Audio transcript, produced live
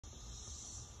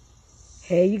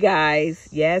Hey, you guys.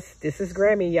 Yes, this is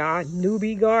Grammy, y'all.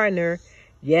 Newbie gardener.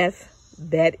 Yes,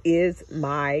 that is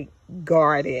my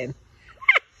garden.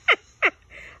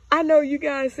 I know you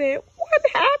guys saying, what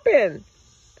happened?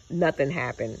 Nothing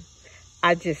happened.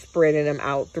 I just spreaded them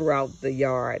out throughout the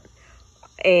yard.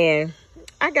 And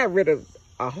I got rid of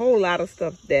a whole lot of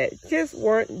stuff that just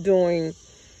weren't doing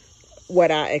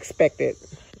what I expected.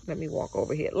 Let me walk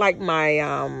over here. Like my,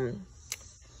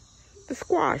 the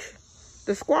squash.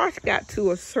 The squash got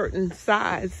to a certain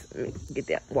size. Let me get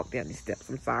that, walk down these steps,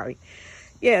 I'm sorry.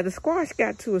 Yeah, the squash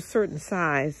got to a certain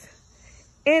size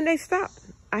and they stopped.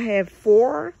 I had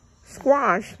 4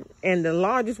 squash and the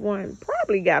largest one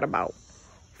probably got about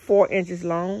 4 inches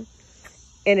long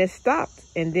and it stopped.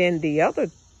 And then the other,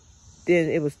 then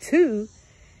it was 2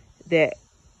 that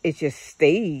it just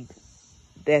stayed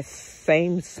that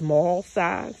same small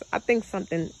size. I think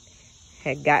something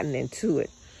had gotten into it.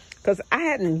 Because I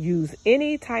hadn't used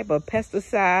any type of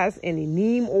pesticides, any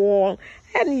neem oil.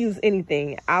 I hadn't used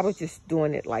anything. I was just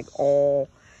doing it like all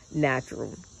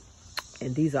natural.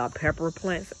 And these are pepper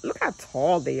plants. Look how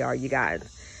tall they are, you guys.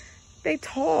 They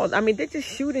tall. I mean, they're just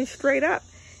shooting straight up.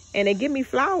 And they give me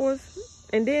flowers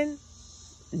and then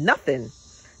nothing.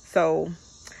 So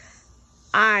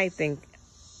I think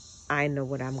I know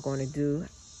what I'm going to do.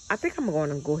 I think I'm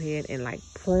going to go ahead and like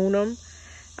prune them.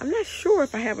 I'm not sure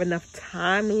if I have enough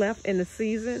time left in the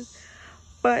season,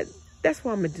 but that's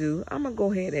what I'm going to do. I'm going to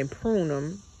go ahead and prune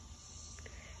them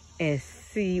and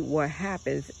see what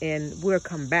happens, and we'll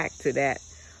come back to that.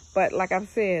 But like I've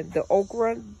said, the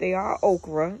okra, they are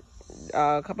okra.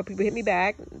 A couple of people hit me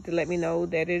back to let me know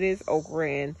that it is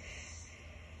okra, and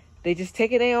they just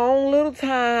taking their own little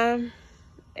time.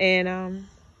 And,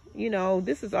 you know,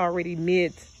 this is already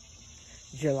mid-July.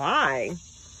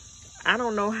 I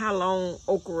don't know how long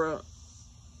okra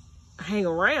hang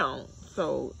around,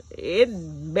 so it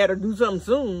better do something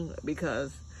soon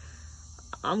because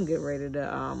I'm getting ready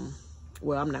to,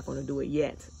 well, I'm not going to do it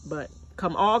yet, but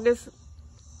come August,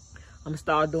 I'm going to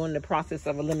start doing the process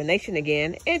of elimination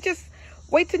again and just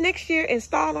wait till next year and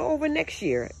start over next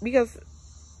year because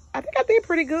I think I did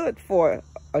pretty good for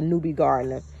a newbie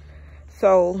gardener.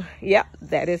 So, yep,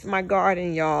 that is my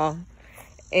garden, y'all,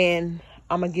 and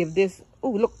I'm going to give this,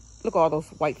 ooh, look at all those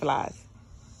white flies.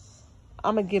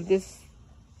 I'm going to give this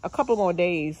a couple more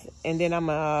days and then I'm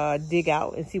going to dig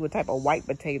out and see what type of white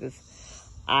potatoes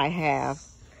I have.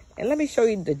 And let me show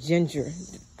you the ginger.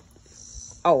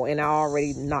 Oh, and I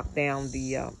already knocked down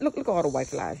the, look at all the white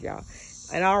flies, y'all.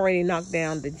 And I already knocked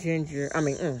down the ginger,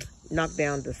 knocked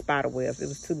down the spider webs. It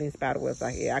was too many spider webs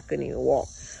out here. I couldn't even walk.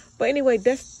 But anyway,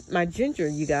 that's my ginger,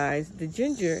 you guys. The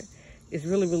ginger is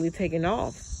really, really taking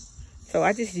off. So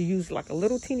I just used like a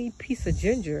little teeny piece of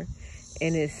ginger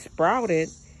and it sprouted,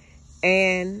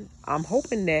 and I'm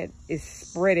hoping that it's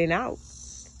spreading out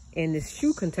in this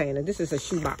shoe container. This is a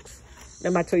shoe box.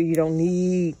 Remember I told you you don't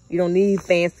need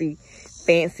fancy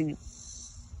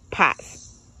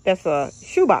pots. That's a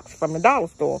shoe box from the dollar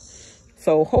store.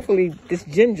 So hopefully this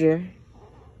ginger,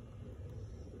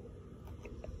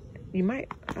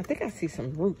 I think I see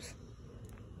some roots.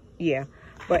 Yeah,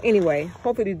 but anyway,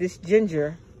 hopefully this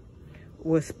ginger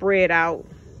will spread out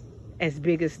as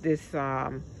big as this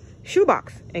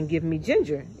shoebox and give me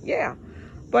ginger. Yeah,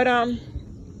 but I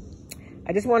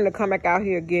just wanted to come back out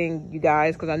here again, you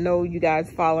guys, because I know you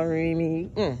guys following me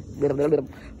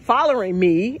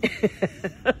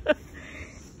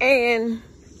and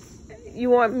you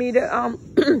want me to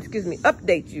excuse me,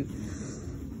 update you.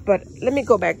 But let me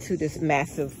go back to this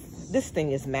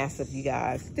thing is massive, you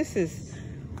guys.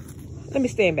 Let me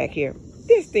stand back here.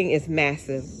 This thing is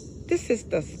massive. This is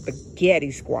the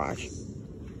spaghetti squash.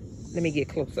 Let me get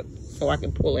closer so I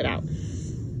can pull it out.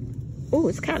 Oh,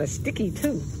 it's kind of sticky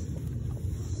too.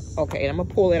 Okay, I'm gonna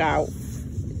pull it out.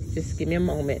 Just give me a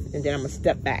moment and then I'm gonna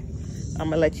step back.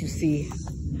 I'm gonna let you see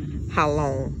how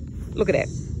long. Look at that.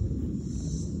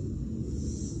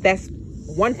 That's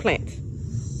one plant.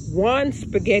 One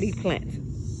spaghetti plant.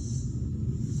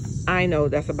 I know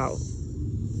that's about,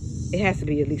 it has to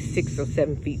be at least 6 or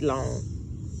 7 feet long.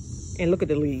 And look at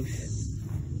the leaves,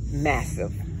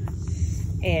 massive.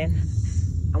 And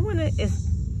I wonder,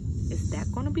 is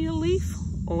that going to be a leaf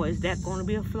or is that going to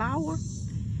be a flower?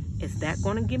 Is that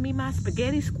going to give me my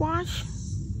spaghetti squash?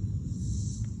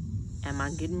 Am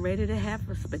I getting ready to have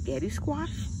a spaghetti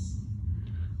squash?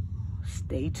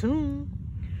 Stay tuned.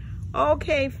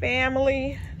 Okay,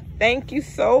 family, thank you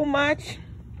so much.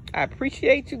 I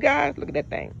appreciate you guys. Look at that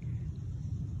thing.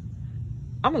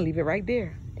 I'm going to leave it right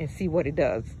there and see what it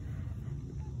does.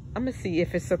 I'm going to see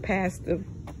if it surpassed the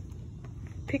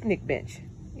picnic bench.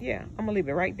 Yeah, I'm going to leave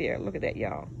it right there. Look at that,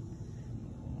 y'all.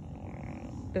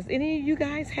 Does any of you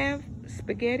guys have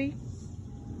spaghetti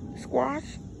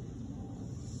squash?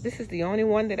 This is the only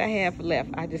one that I have left.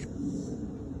 I just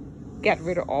got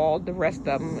rid of all the rest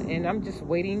of them, and I'm just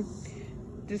waiting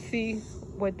to see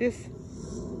what this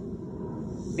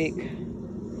big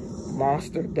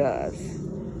monster does.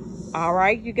 All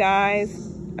right, you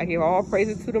guys, I give all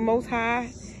praises to the Most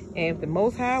High, and if the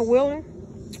Most High willing,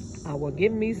 I will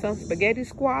give me some spaghetti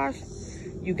squash.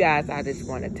 You guys, I just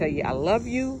want to tell you I love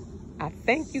you. I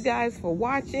thank you guys for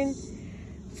watching.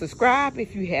 Subscribe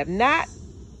if you have not.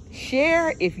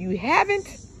 Share if you haven't.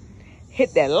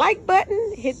 Hit that like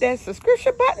button. Hit that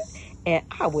subscription button. And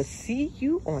I will see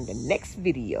you on the next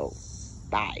video.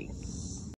 Bye.